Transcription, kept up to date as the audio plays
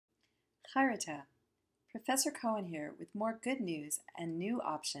Charita, Professor Cohen here with more good news and new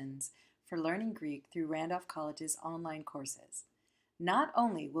options for learning Greek through Randolph College's online courses. Not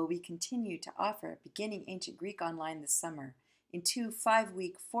only will we continue to offer Beginning Ancient Greek online this summer in two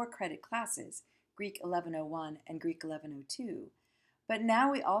 5-week 4-credit classes, Greek 1101 and Greek 1102, but now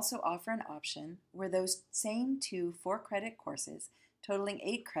we also offer an option where those same two 4-credit courses, totaling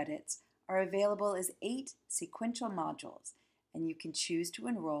 8 credits, are available as 8 sequential modules, and you can choose to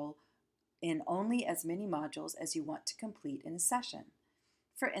enroll in only as many modules as you want to complete in a session.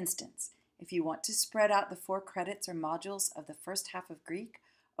 For instance, if you want to spread out the 4 credits or modules of the first half of Greek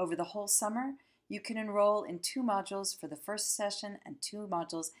over the whole summer, you can enroll in 2 modules for the first session and 2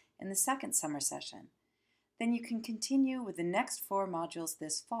 modules in the second summer session. Then you can continue with the next 4 modules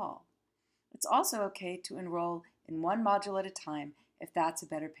this fall. It's also okay to enroll in 1 module at a time if that's a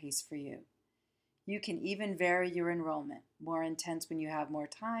better pace for you. You can even vary your enrollment, more intense when you have more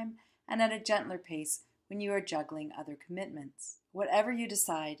time and at a gentler pace when you are juggling other commitments. Whatever you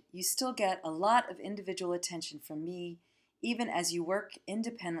decide, you still get a lot of individual attention from me, even as you work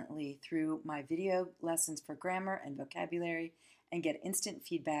independently through my video lessons for grammar and vocabulary and get instant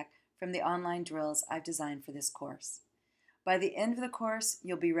feedback from the online drills I've designed for this course. By the end of the course,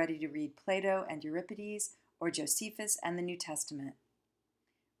 you'll be ready to read Plato and Euripides or Josephus and the New Testament.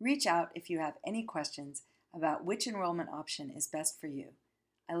 Reach out if you have any questions about which enrollment option is best for you.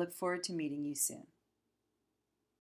 I look forward to meeting you soon.